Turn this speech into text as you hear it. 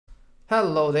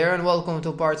Hello there and welcome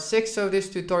to part 6 of this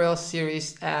tutorial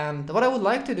series, and what I would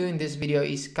like to do in this video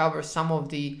is cover some of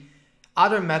the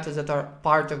other methods that are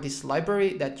part of this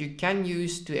library that you can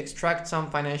use to extract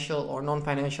some financial or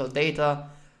non-financial data.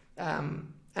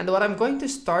 And what I'm going to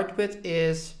start with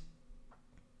is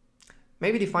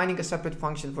maybe defining a separate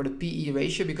function for the PE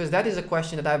ratio, because that is a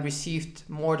question that I've received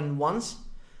more than once.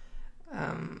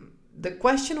 The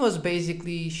question was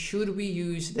basically, should we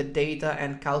use the data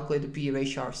and calculate the PE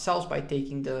ratio ourselves by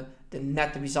taking the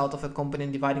net result of a company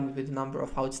and dividing it with the number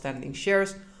of outstanding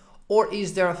shares, or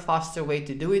is there a faster way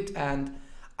to do it? And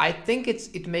I think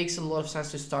it makes a lot of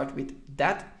sense to start with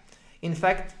that. In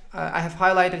fact, I have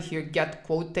highlighted here get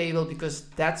quote table because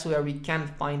that's where we can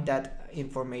find that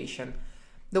information.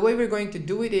 The way we're going to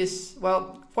do it is,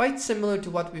 well, quite similar to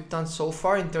what we've done so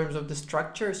far in terms of the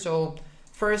structure. So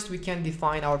first, we can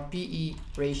define our PE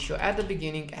ratio at the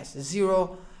beginning as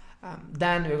 0.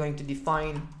 Then we're going to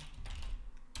define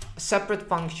a separate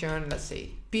function, let's say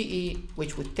PE,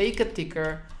 which would take a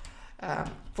ticker.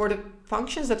 For the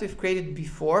functions that we've created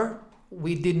before,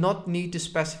 we did not need to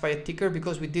specify a ticker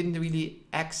because we didn't really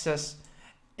access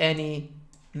any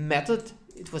method.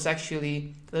 It was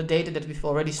actually the data that we've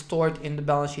already stored in the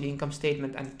balance sheet, income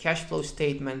statement, and cash flow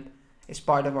statement as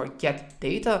part of our get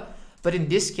data. But in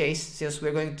this case, since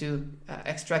we're going to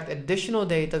extract additional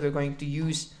data, we're going to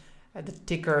use the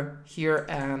ticker here,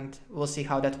 and we'll see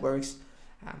how that works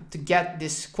to get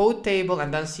this quote table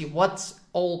and then see what's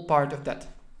all part of that.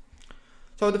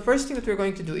 So the first thing that we're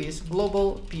going to do is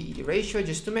global PE ratio,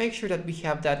 just to make sure that we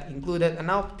have that included. And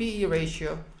now PE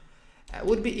ratio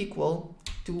would be equal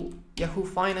to Yahoo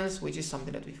Finance, which is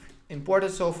something that we've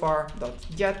imported so far,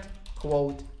 .get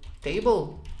quote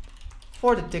table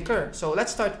for the ticker. So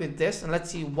let's start with this and let's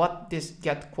see what this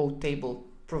get quote table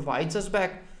provides us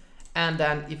back, and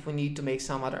then if we need to make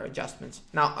some other adjustments.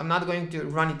 Now I'm not going to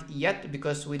run it yet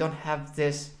because we don't have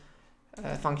this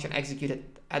function executed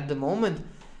at the moment.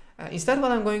 Instead,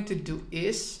 what I'm going to do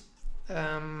is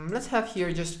let's have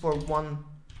here just for one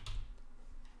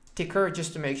ticker,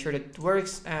 just to make sure that it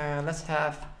works, and let's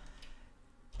have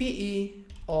PE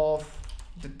of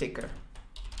the ticker.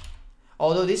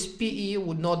 Although this PE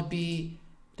would not be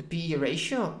the PE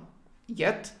ratio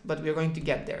yet, but we're going to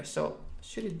get there. So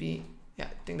should it be? Yeah,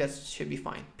 I think that should be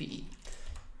fine, PE.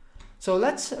 So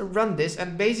let's run this,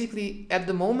 and basically at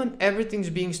the moment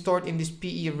everything's being stored in this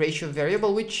PE ratio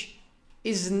variable, which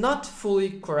is not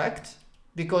fully correct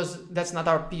because that's not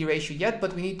our PE ratio yet,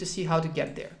 but we need to see how to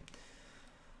get there.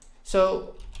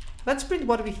 So let's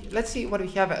see what we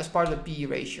have as part of the PE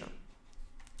ratio.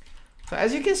 So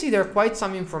as you can see, there are quite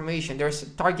some information. There's a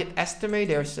target estimate,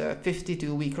 there's a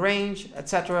 52-week range,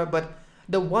 etc. But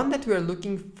the one that we're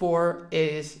looking for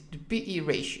is the PE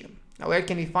ratio. Now, where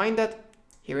can we find that?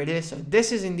 Here it is. So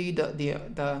this is indeed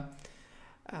the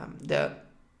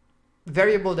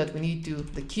variable that we need to,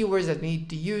 the keywords that we need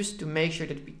to use to make sure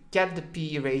that we get the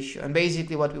PE ratio. And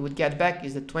basically what we would get back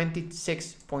is the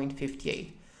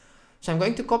 26.58. So I'm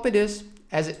going to copy this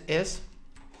as it is.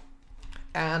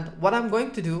 And what I'm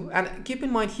going to do, and keep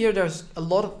in mind here, there's a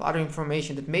lot of other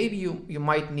information that maybe you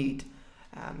might need.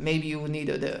 Maybe you need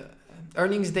the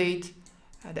earnings date,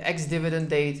 the ex-dividend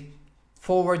date,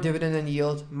 forward dividend and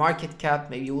yield, market cap.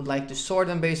 Maybe you would like to sort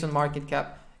them based on market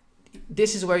cap.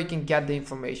 This is where you can get the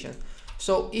information.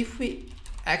 So if we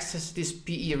access this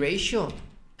PE ratio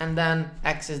and then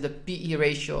access the PE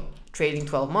ratio trading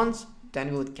 12 months, then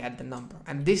we would get the number.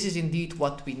 And this is indeed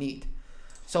what we need.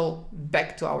 So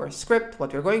back to our script,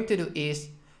 what we're going to do is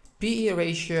PE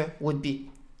ratio would be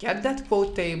get that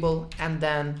quote table and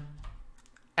then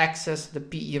access the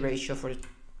PE ratio for the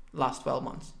last 12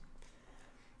 months.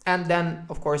 And then,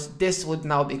 of course, this would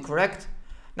now be correct.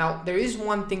 Now, there is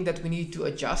one thing that we need to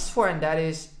adjust for, and that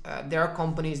is there are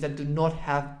companies that do not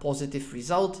have positive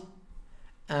result.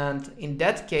 And in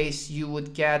that case, you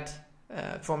would get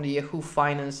from the Yahoo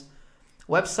Finance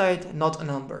website, not a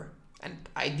number. And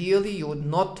ideally, you would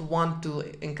not want to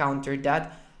encounter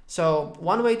that. So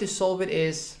one way to solve it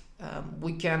is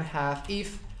we can have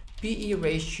if PE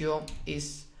ratio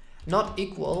is not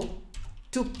equal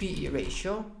to PE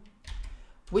ratio,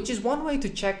 which is one way to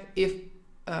check if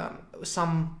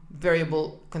some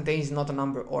variable contains not a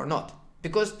number or not.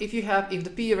 Because if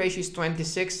the PE ratio is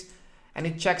 26 and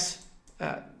it checks,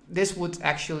 this would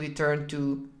actually turn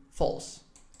to false,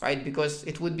 right? Because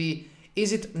it would be,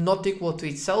 is it not equal to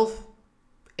itself?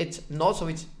 It's not, so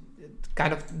it's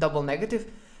kind of double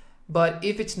negative. But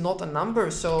if it's not a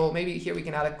number, so maybe here we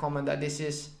can add a comment that this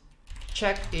is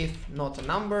check if not a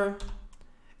number.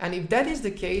 And if that is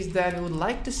the case, then we would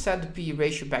like to set the PE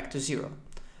ratio back to 0.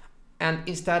 And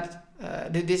instead,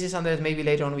 this is something that maybe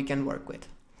later on we can work with.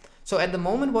 So at the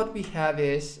moment, what we have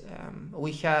is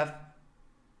we have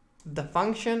the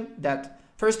function that,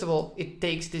 first of all, it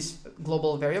takes this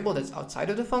global variable that's outside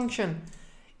of the function.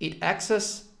 It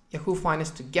accesses Yahoo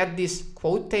Finance to get this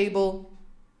quote table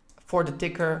for the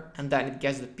ticker, and then it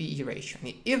gets the PE ratio.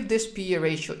 And if this PE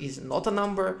ratio is not a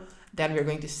number, then we're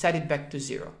going to set it back to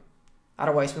 0.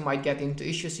 Otherwise, we might get into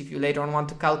issues if you later on want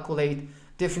to calculate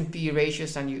different PE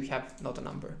ratios and you have not a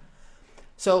number.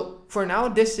 So for now,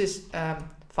 this is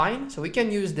fine. So we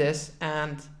can use this.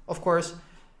 And of course,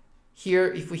 here,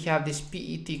 if we have this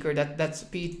PE ticker, that's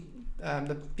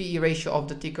the PE ratio of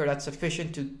the ticker, that's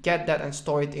sufficient to get that and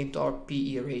store it into our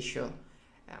PE ratio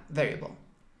variable.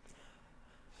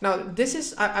 Now, this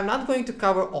is, I'm not going to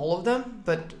cover all of them,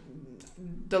 but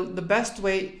the best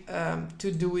way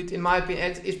to do it, in my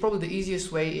opinion, is probably the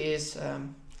easiest way is,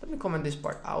 let me comment this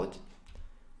part out.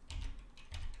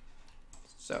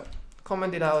 So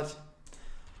comment it out.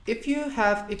 If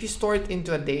you store it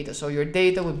into a data, so your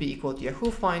data would be equal to Yahoo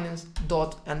Finance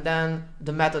dot, and then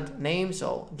the method name,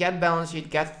 so get balance sheet,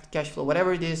 get cash flow,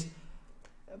 whatever it is,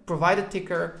 provide a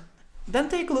ticker, then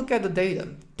take a look at the data,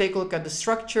 take a look at the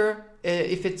structure.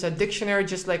 If it's a dictionary,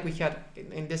 just like we had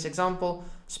in this example,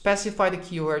 specify the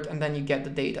keyword and then you get the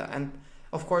data. And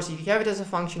of course, if you have it as a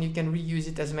function, you can reuse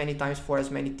it as many times for as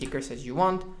many tickers as you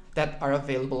want that are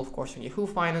available, of course, on Yahoo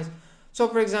Finance. So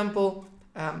for example,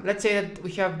 let's say that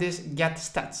we have this get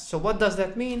stats. So what does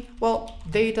that mean? Well,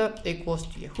 data equals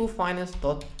to Yahoo Finance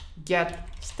dot get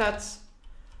stats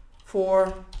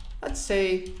for, let's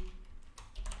say,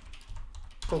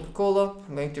 Coca-Cola.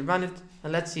 I'm going to run it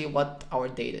and let's see what our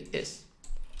data is.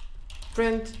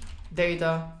 Print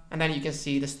data, and then you can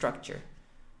see the structure.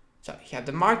 So you have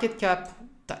the market cap,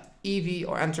 the EV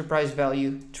or enterprise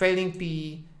value, trailing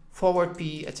PE, forward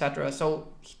PE, etc. So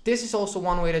this is also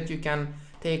one way that you can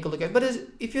take a look at. But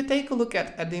if you take a look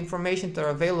at the information that are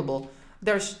available,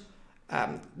 there's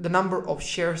the number of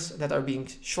shares that are being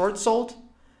short sold,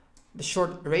 the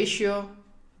short ratio,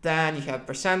 then you have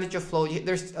percentage of flow.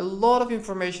 There's a lot of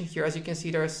information here. As you can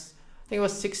see, there's, I think it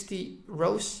was 60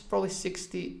 rows, probably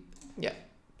 60, yeah,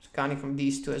 counting from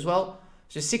these two as well.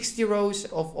 So 60 rows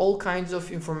of all kinds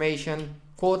of information,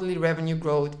 quarterly revenue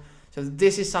growth. So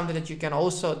this is something that you can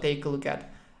also take a look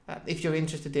at if you're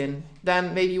interested in.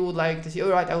 Then maybe you would like to see, all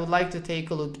right, I would like to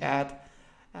take a look at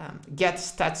get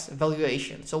stats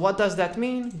valuation. So what does that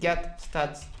mean? Get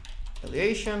stats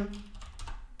valuation,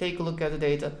 take a look at the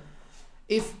data.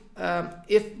 If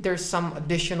there's some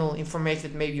additional information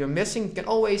that maybe you're missing, you can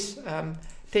always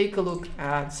take a look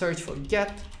and search for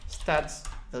get stats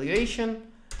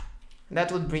valuation. That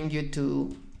would bring you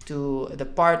to the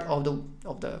part of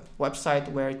the website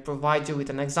where it provides you with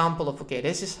an example of, okay,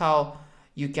 this is how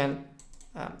you can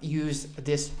use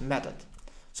this method.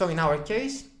 So in our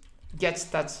case, get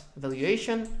stats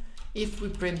valuation, if we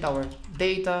print our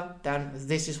data, then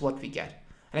this is what we get.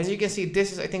 And as you can see,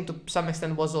 this is, I think, to some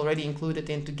extent was already included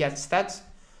into get stats,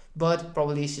 but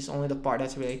probably this is only the part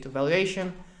that's related to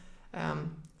valuation.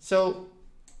 So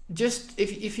just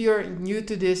if you're new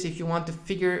to this, if you want to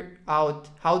figure out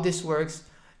how this works,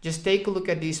 just take a look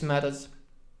at these methods,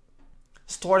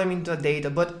 store them into the data,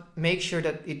 but make sure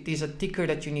that it is a ticker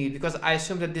that you need, because I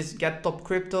assume that this get top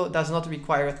crypto does not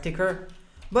require a ticker,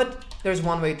 but there's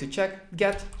one way to check,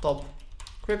 get top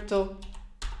crypto,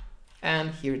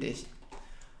 and here it is.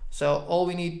 So all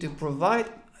we need to provide,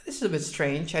 this is a bit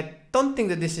strange, I don't think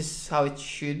that this is how it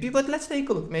should be, but let's take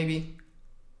a look. Maybe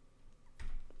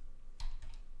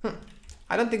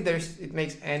I don't think it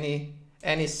makes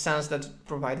any sense that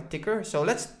provide a ticker. So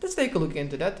let's take a look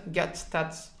into that. Get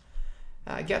stats,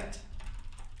 get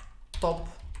top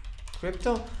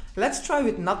crypto. Let's try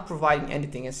with not providing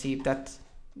anything and see if that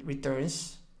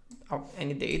returns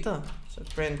any data. So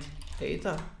print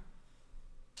data.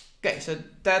 Okay, so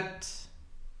that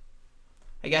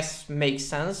I guess makes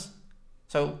sense.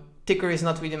 So ticker is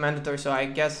not really mandatory. So I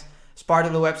guess as part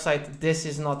of the website, this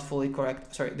is not fully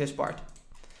correct. Sorry, this part.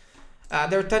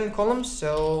 There are 10 columns,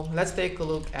 so let's take a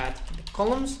look at the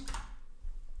columns.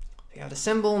 We have the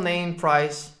symbol, name,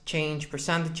 price, change,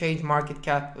 percentage change, market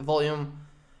cap, volume.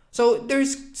 So there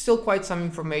is still quite some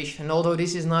information, although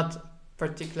this is not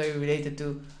particularly related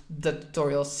to the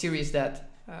tutorial series that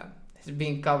is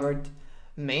being covered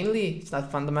mainly. It's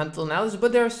not fundamental analysis,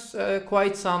 but there's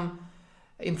quite some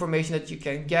information that you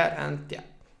can get, and yeah,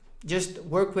 just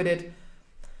work with it.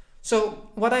 So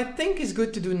what I think is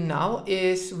good to do now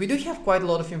is, we do have quite a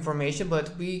lot of information,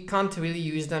 but we can't really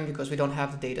use them because we don't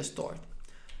have the data stored.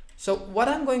 So what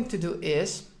I'm going to do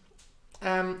is,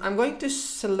 I'm going to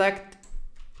select,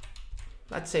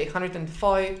 let's say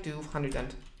 105 to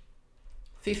 105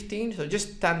 15, so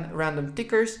just 10 random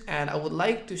tickers, and I would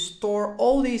like to store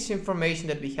all this information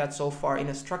that we had so far in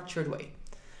a structured way.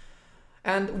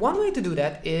 And one way to do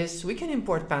that is we can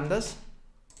import pandas.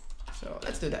 So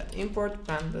let's do that. Import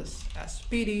pandas as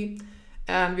PD,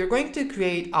 and we're going to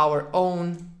create our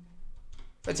own,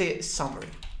 let's say, summary.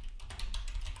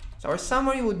 So our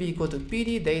summary would be equal to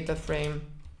PD data frame,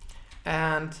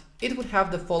 and it would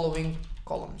have the following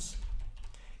columns.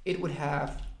 It would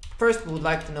have, first we would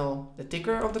like to know the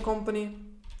ticker of the company,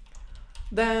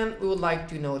 then we would like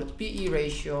to know the PE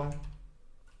ratio,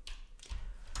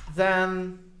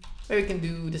 then maybe we can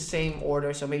do the same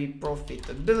order, so maybe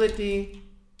profitability,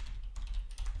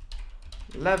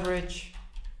 leverage,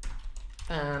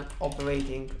 and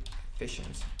operating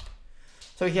efficiency.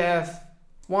 So we have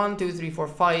 1, 2, 3, 4,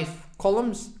 5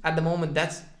 columns. At the moment,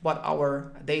 that's what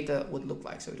our data would look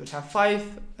like. So it would have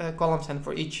 5 columns, and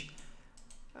for each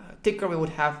ticker we would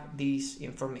have these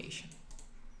information.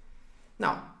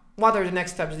 Now, what are the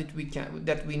next steps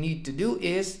that we need to do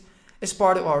is, as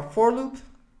part of our for loop,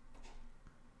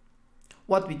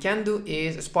 what we can do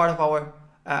is, as part of our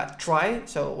try,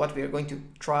 so what we are going to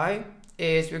try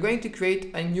is we're going to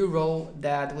create a new row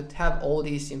that would have all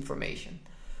this information.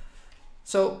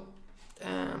 So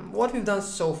what we've done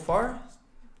so far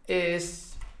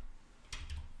is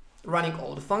running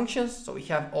all the functions. So we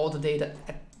have all the data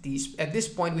at this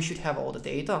point. We should have all the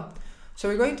data. So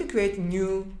we're going to create a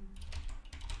new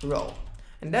row,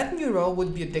 and that new row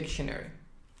would be a dictionary.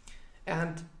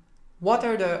 And what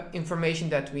are the information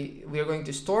that we are going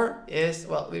to store is,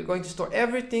 well, we're going to store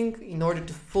everything in order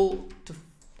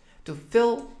to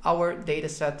fill our data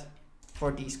set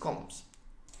for these columns.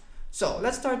 So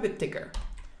let's start with ticker.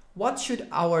 What should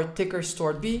our ticker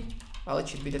stored be? Well, it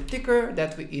should be the ticker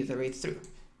that we iterate through.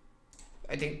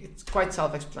 I think it's quite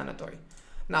self-explanatory.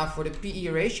 Now for the PE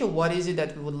ratio, what is it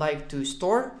that we would like to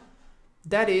store?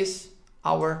 That is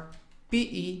our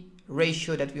PE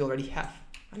ratio that we already have.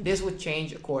 And this would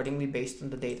change accordingly based on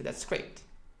the data that's scraped.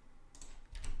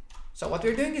 So what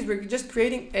we're doing is we're just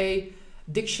creating a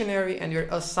dictionary, and we're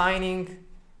assigning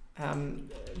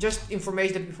just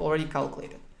information that we've already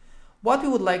calculated. What we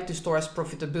would like to store as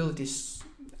profitability,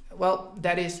 well,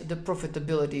 that is the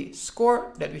profitability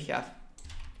score that we have.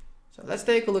 So let's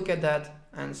take a look at that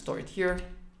and store it here.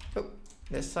 Oh,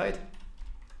 this side.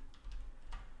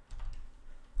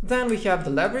 Then we have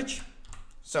the leverage.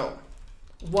 So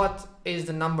what is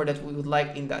the number that we would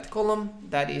like in that column?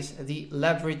 That is the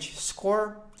leverage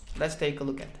score. Let's take a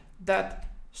look at that,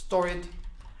 store it.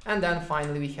 And then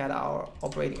finally we had our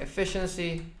operating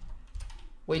efficiency,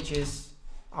 which is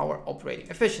our operating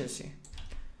efficiency.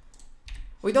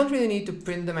 We don't really need to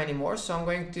print them anymore, so I'm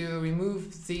going to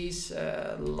remove these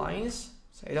lines.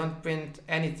 So I don't print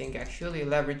anything actually,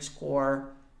 leverage score,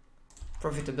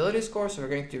 profitability score, so we're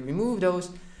going to remove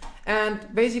those.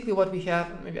 And basically what we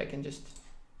have, maybe I can just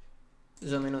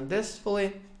zoom in on this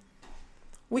fully.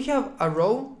 We have a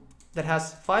row that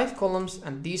has 5 columns,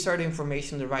 and these are the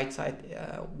information on the right side,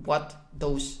 what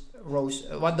those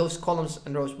columns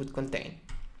and rows would contain.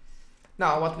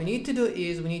 Now what we need to do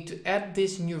is we need to add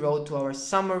this new row to our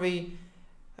summary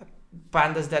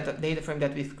pandas data frame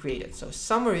that we've created. So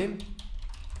summary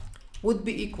would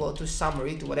be equal to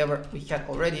summary to whatever we had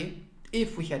already,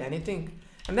 if we had anything.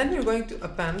 And then we're going to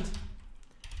append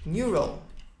new row,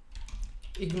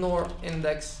 ignore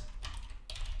index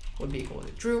would be equal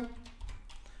to true.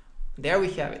 There we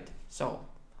have it. So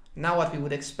now what we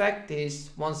would expect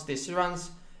is once this runs,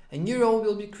 a new row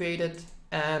will be created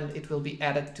and it will be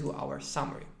added to our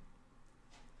summary.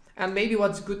 And maybe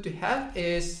what's good to have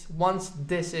is once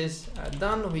this is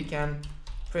done, we can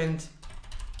print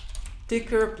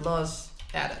ticker plus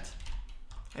added.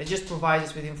 It just provides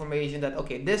us with information that,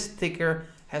 okay, this ticker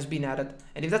has been added.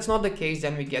 And if that's not the case,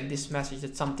 then we get this message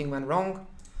that something went wrong.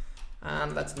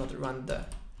 And let's not run the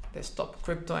desktop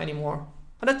crypto anymore.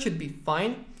 But that should be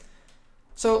fine.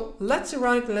 So let's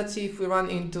run it and let's see if we run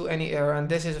into any error. And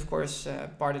this is of course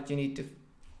part that you need to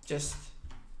just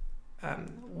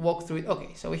walk through it. Okay,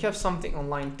 so we have something on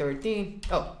line 13.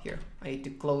 Oh, here, I need to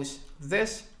close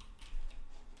this.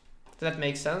 So that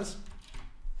makes sense.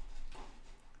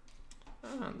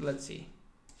 Let's see.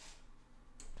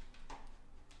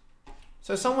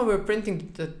 So somewhere we're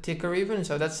printing the ticker even,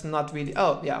 so that's not really,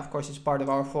 oh yeah, of course it's part of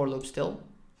our for loop still.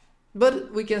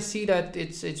 But we can see that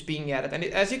it's being added, and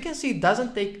as you can see, it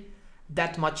doesn't take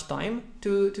that much time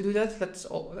to do that.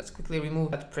 Let's quickly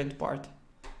remove that print part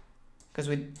because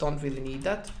we don't really need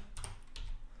that.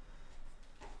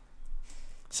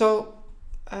 So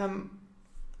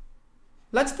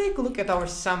let's take a look at our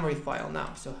summary file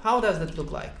now. So how does that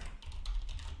look like?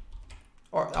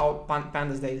 or our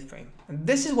pandas data frame. And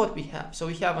this is what we have. So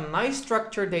we have a nice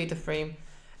structured data frame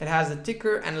that has a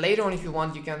ticker, and later on if you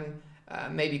want you can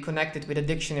maybe connect it with a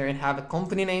dictionary and have a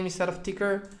company name instead of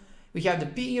ticker. We have the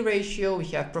PE ratio, we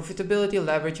have profitability,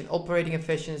 leverage, and operating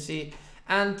efficiency.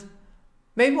 And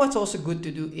maybe what's also good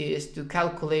to do is to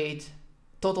calculate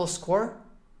total score.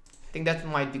 I think that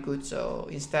might be good. So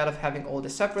instead of having all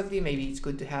this separately, maybe it's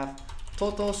good to have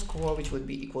total score, which would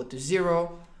be equal to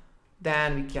 0.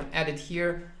 Then we can add it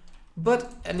here.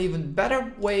 But an even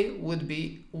better way would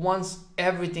be once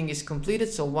everything is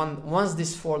completed. So once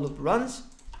this for loop runs,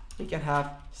 we can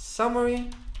have summary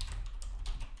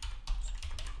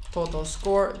total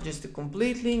score, just a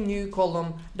completely new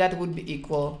column that would be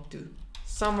equal to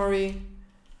summary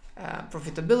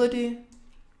profitability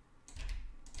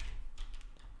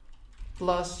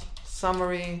plus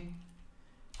summary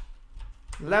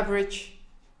leverage.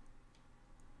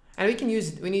 And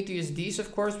we need to use these,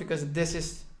 of course, because this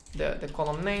is the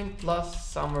column name plus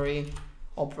summary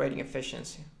operating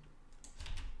efficiency.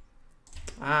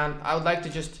 And I would like to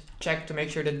just check to make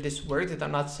sure that this works, that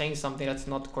I'm not saying something that's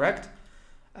not correct.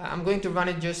 I'm going to run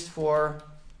it just for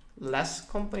less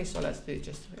companies. So let's do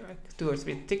just like 2 or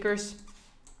 3 tickers.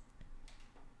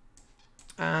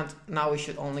 And now we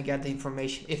should only get the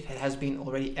information if it has been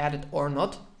already added or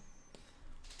not.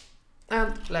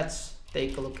 And let's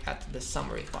take a look at the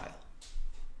summary file.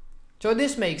 So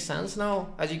this makes sense now.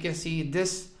 As you can see,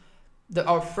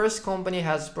 our first company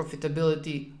has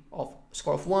profitability of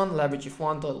score of 1, leverage of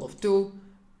 1, total of 2.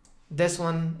 This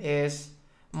one is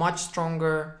much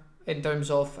stronger in terms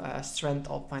of strength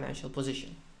of financial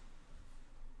position.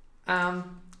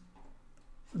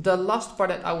 The last part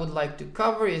that I would like to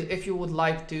cover is if you would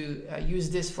like to use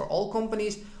this for all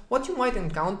companies, what you might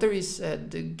encounter is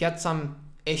to get some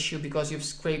issue because you've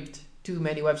scraped too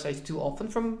many websites too often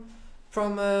from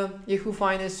Yahoo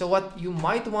Finance. So what you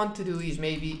might want to do is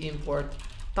maybe import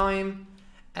time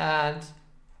and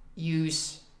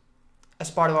use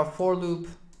as part of our for loop,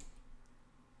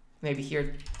 maybe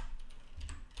here,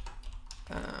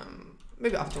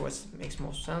 maybe afterwards it makes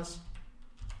more sense.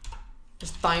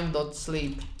 Just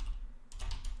time.sleep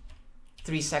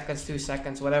 3 seconds, 2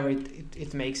 seconds, whatever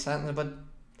it makes sense. But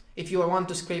if you want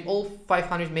to scrape all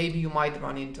 500, maybe you might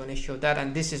run into an issue of that,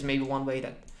 and this is maybe one way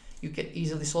that you can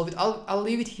easily solve it. I'll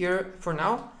leave it here for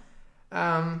now.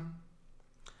 And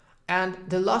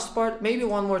the last part, maybe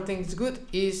one more thing is good,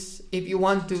 is if you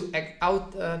want to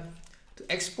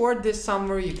export this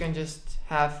summary, you can just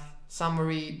have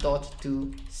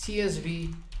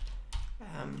summary.to.csv.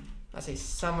 Let's say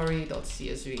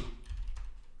summary.csv.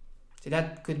 So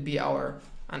that could be our,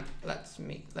 and let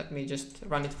me just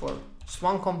run it for just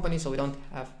one company so we don't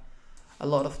have a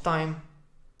lot of time.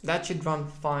 That should run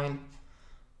fine.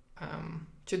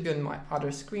 Should be on my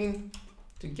other screen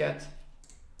to get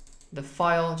the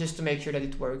file, just to make sure that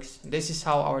it works. This is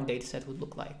how our dataset would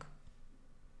look like.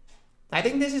 I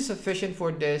think this is sufficient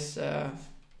for this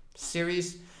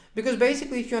series, because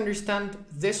basically if you understand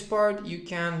this part, you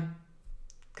can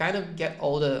kind of get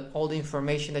all the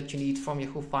information that you need from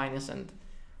Yahoo Finance and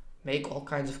make all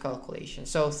kinds of calculations.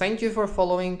 So thank you for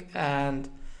following, and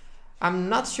I'm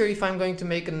not sure if I'm going to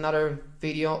make another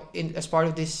video as part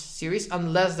of this series,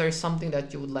 unless there's something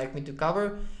that you would like me to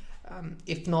cover.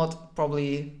 If not,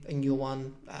 probably a new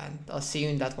one, and I'll see you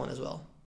in that one as well.